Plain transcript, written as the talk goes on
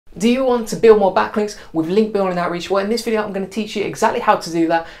Do you want to build more backlinks with link building outreach? Well, in this video, I'm going to teach you exactly how to do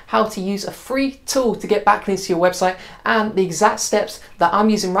that, how to use a free tool to get backlinks to your website, and the exact steps that I'm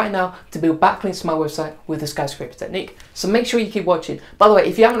using right now to build backlinks to my website with the skyscraper technique. So make sure you keep watching. By the way,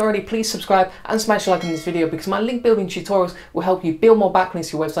 if you haven't already, please subscribe and smash a like on this video because my link building tutorials will help you build more backlinks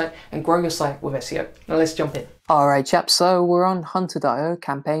to your website and grow your site with SEO. Now let's jump in. Alright chaps, so we're on hunter.io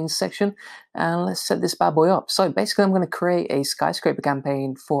campaigns section and let's set this bad boy up. So basically I'm going to create a skyscraper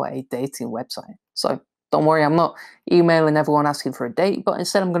campaign for a dating website. So don't worry, I'm not emailing everyone asking for a date, but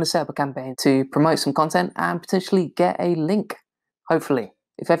instead I'm going to set up a campaign to promote some content and potentially get a link, hopefully,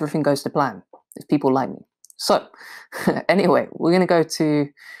 if everything goes to plan, if people like me. So anyway, we're going to go to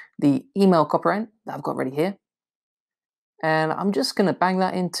the email copyright that I've got ready here. And I'm just going to bang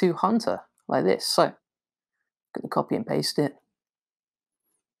that into Hunter like this. So going to copy and paste it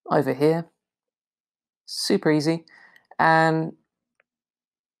over here. Super easy. And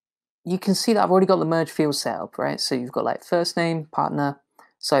you can see that I've already got the merge field set up, right? So you've got like first name, partner.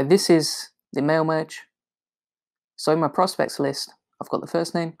 So this is the mail merge. So in my prospects list, I've got the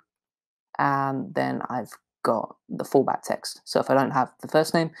first name and then I've got the fallback text. So if I don't have the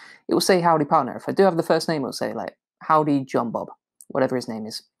first name, it will say howdy partner. If I do have the first name, it will say like howdy John Bob, whatever his name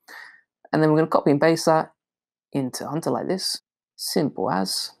is. And then we're going to copy and paste that into Hunter like this, simple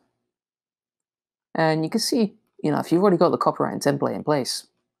as. And you can see, if you've already got the copyright and template in place,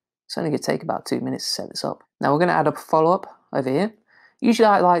 it's only going to take about 2 minutes to set this up. Now we're going to add a follow-up over here. Usually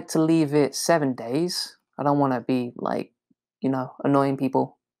I like to leave it 7 days. I don't want to be like, annoying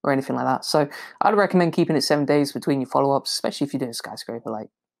people or anything like that. So I'd recommend keeping it 7 days between your follow-ups, especially if you're doing skyscraper, like,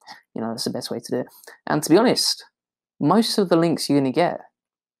 that's the best way to do it. And to be honest, most of the links you're going to get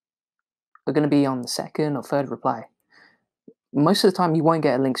are going to be on the second or third reply. Most of the time you won't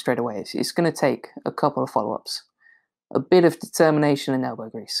get a link straight away. It's going to take a couple of follow-ups, a bit of determination and elbow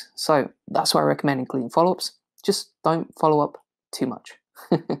grease. So that's why I recommend including follow-ups. Just don't follow up too much.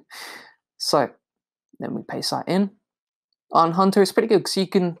 So then we paste that in. On Hunter, it's pretty good because you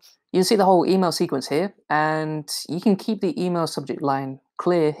can see the whole email sequence here, and you can keep the email subject line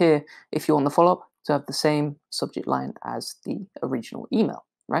clear here if you want the follow-up to have the same subject line as the original email,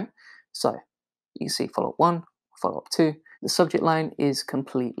 right? So you can see follow-up 1, follow-up 2. The subject line is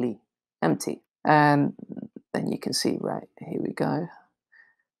completely empty. And then you can see, right, here we go.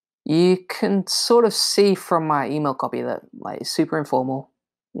 You can sort of see from my email copy that it's super informal.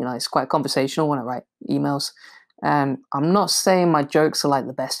 It's quite conversational when I write emails. And I'm not saying my jokes are like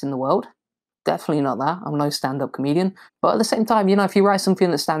the best in the world. Definitely not that. I'm no stand-up comedian. But at the same time, if you write something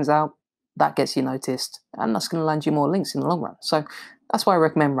that stands out, that gets you noticed. And that's going to land you more links in the long run. So that's why I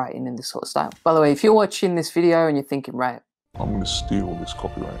recommend writing in this sort of style. By the way, if you're watching this video and you're thinking, right, I'm going to steal this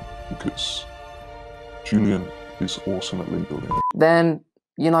copyright because Julian is awesome at link building, then,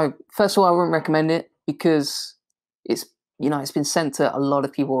 first of all, I wouldn't recommend it because it's been sent to a lot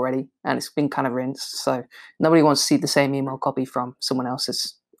of people already and it's been kind of rinsed. So nobody wants to see the same email copy from someone else.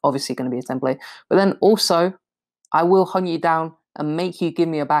 It's obviously going to be a template. But then also, I will hunt you down and make you give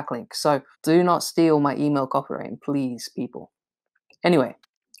me a backlink. So do not steal my email copyright, please, people. Anyway,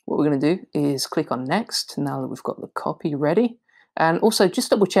 what we're going to do is click on next now that we've got the copy ready. And also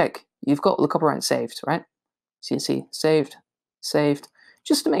just double check you've got the copyright saved, right? So you can see saved,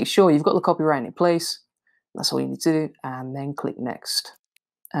 just to make sure you've got the copyright in place. That's all you need to do. And then click next.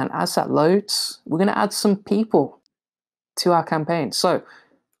 And as that loads, we're going to add some people to our campaign. So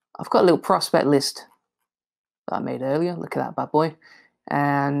I've got a little prospect list that I made earlier. Look at that bad boy.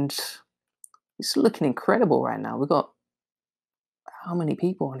 And it's looking incredible right now. We've got how many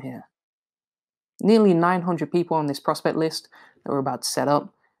people on here? Nearly 900 people on this prospect list that we're about to set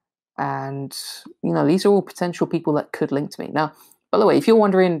up. And, these are all potential people that could link to me. Now, by the way, if you're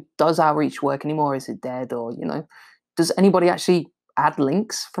wondering, does outreach work anymore? Is it dead? Or, does anybody actually add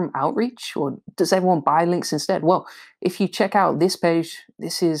links from outreach? Or does everyone buy links instead? Well, if you check out this page,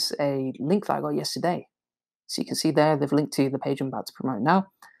 this is a link that I got yesterday. So you can see there, they've linked to the page I'm about to promote now.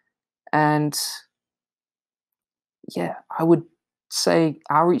 And yeah, I would say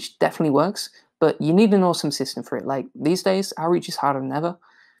outreach definitely works, but you need an awesome system for it. Like these days, outreach is harder than ever.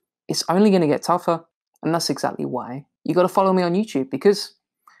 It's only going to get tougher, and that's exactly why you got to follow me on YouTube because,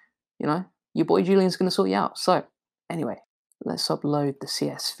 your boy Julian's going to sort you out. So anyway, let's upload the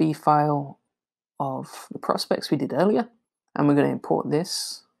CSV file of the prospects we did earlier, and we're going to import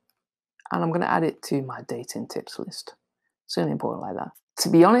this, and I'm going to add it to my dating tips list. It's going to import it like that. To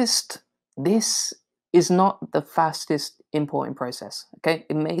be honest, this is not the fastest importing process, okay?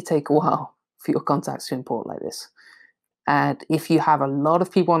 It may take a while for your contacts to import like this. And if you have a lot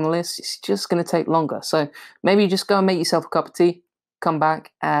of people on the list, it's just going to take longer. So maybe just go and make yourself a cup of tea, come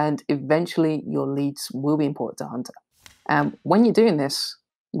back, and eventually your leads will be imported to Hunter. And when you're doing this,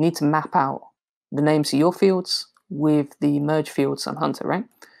 you need to map out the names of your fields with the merge fields on Hunter, right?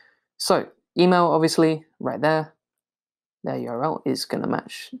 So email, obviously, right there. Their URL is going to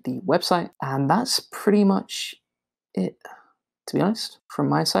match the website, and that's pretty much it, to be honest, from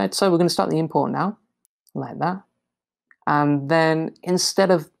my side. So we're going to start the import now, like that. And then instead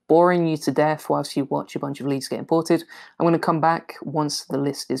of boring you to death whilst you watch a bunch of leads get imported, I'm going to come back once the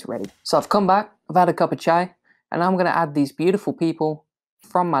list is ready. So I've come back, I've had a cup of chai, and I'm going to add these beautiful people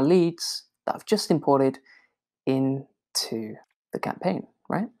from my leads that I've just imported into the campaign,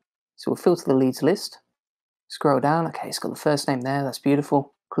 right? So we'll filter the leads list. Scroll down, okay, it's got the first name there, that's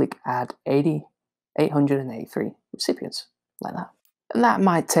beautiful. Click add 883 recipients, like that. And that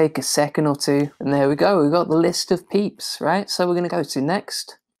might take a second or two, and there we go, we've got the list of peeps, right? So we're gonna go to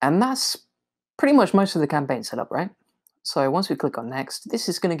next, and that's pretty much most of the campaign set up, right? So once we click on next, this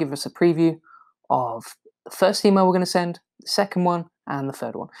is gonna give us a preview of the first email we're gonna send, the second one, and the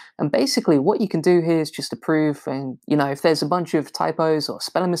third one. And basically what you can do here is just approve, and if there's a bunch of typos or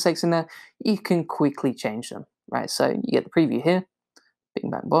spelling mistakes in there, you can quickly change them, right? So you get the preview here, bing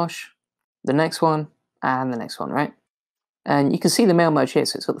bang bosh, the next one, and the next one, right? And you can see the mail merge here.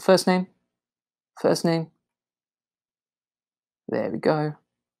 So it's got the first name, there we go.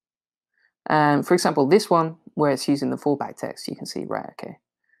 And for example, this one, where it's using the fallback text, you can see, right, okay,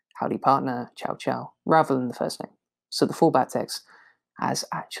 howdy partner, ciao ciao, rather than the first name. So the fallback text has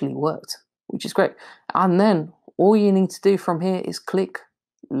actually worked, which is great. And then all you need to do from here is click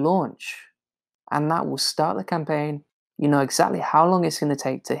launch, and that will start the campaign. You know exactly how long it's going to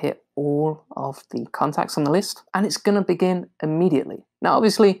take to hit all of the contacts on the list, and it's going to begin immediately. Now,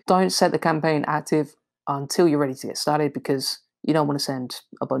 obviously, don't set the campaign active until you're ready to get started, because you don't want to send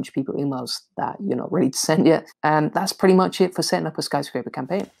a bunch of people emails that you're not ready to send yet. And that's pretty much it for setting up a skyscraper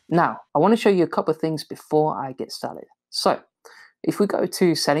campaign. Now, I want to show you a couple of things before I get started. So if we go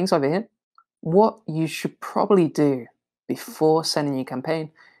to settings over here, what you should probably do before sending your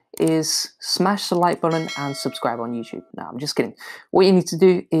campaign is smash the like button and subscribe on YouTube. No, I'm just kidding. What you need to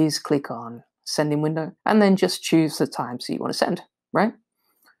do is click on sending window and then just choose the times that you want to send, right?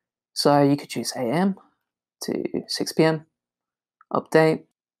 So you could choose AM to 6 p.m, update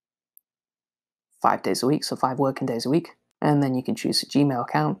 5 days a week, so 5 working days a week, and then you can choose a Gmail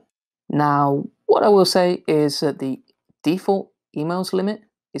account. Now, what I will say is that the default emails limit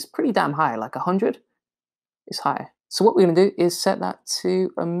is pretty damn high, like 100 is high. So what we're going to do is set that to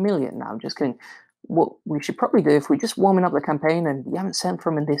 1 million. Now, I'm just kidding. What we should probably do, if we're just warming up the campaign and you haven't sent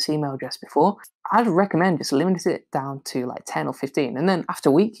from this email address before, I'd recommend just limiting it down to like 10 or 15. And then after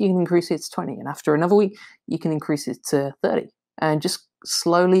a week, you can increase it to 20. And after another week, you can increase it to 30. And just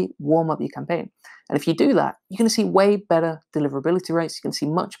slowly warm up your campaign. And if you do that, you're going to see way better deliverability rates. You can see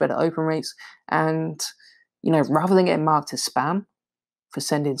much better open rates. And, rather than getting marked as spam for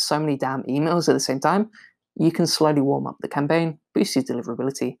sending so many damn emails at the same time, you can slowly warm up the campaign, boost your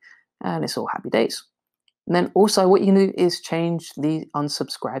deliverability, and it's all happy days. And then also what you can do is change the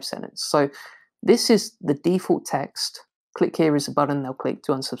unsubscribe sentence. So this is the default text. Click here is a button they'll click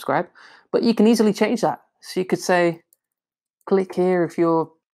to unsubscribe. But you can easily change that. So you could say, click here if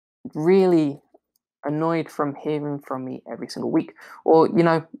you're really annoyed from hearing from me every single week. Or,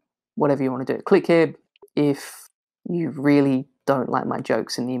 whatever you want to do. Click here if you really don't like my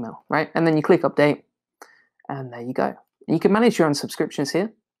jokes in the email, right? And then you click update, and there you go. And you can manage your unsubscriptions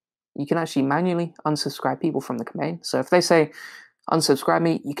here. You can actually manually unsubscribe people from the campaign. So if they say, unsubscribe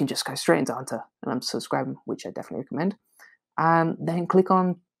me, you can just go straight into Hunter and unsubscribe them, which I definitely recommend. And then click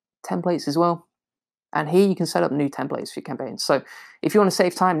on templates as well. And here you can set up new templates for your campaigns. So if you want to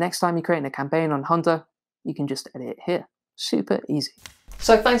save time, next time you're creating a campaign on Hunter, you can just edit it here. Super easy.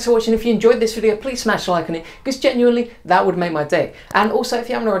 So thanks for watching. If you enjoyed this video, please smash a like on it, because genuinely that would make my day. And also, if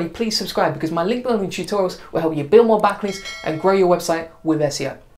you haven't already, please subscribe, because my link building tutorials will help you build more backlinks and grow your website with SEO.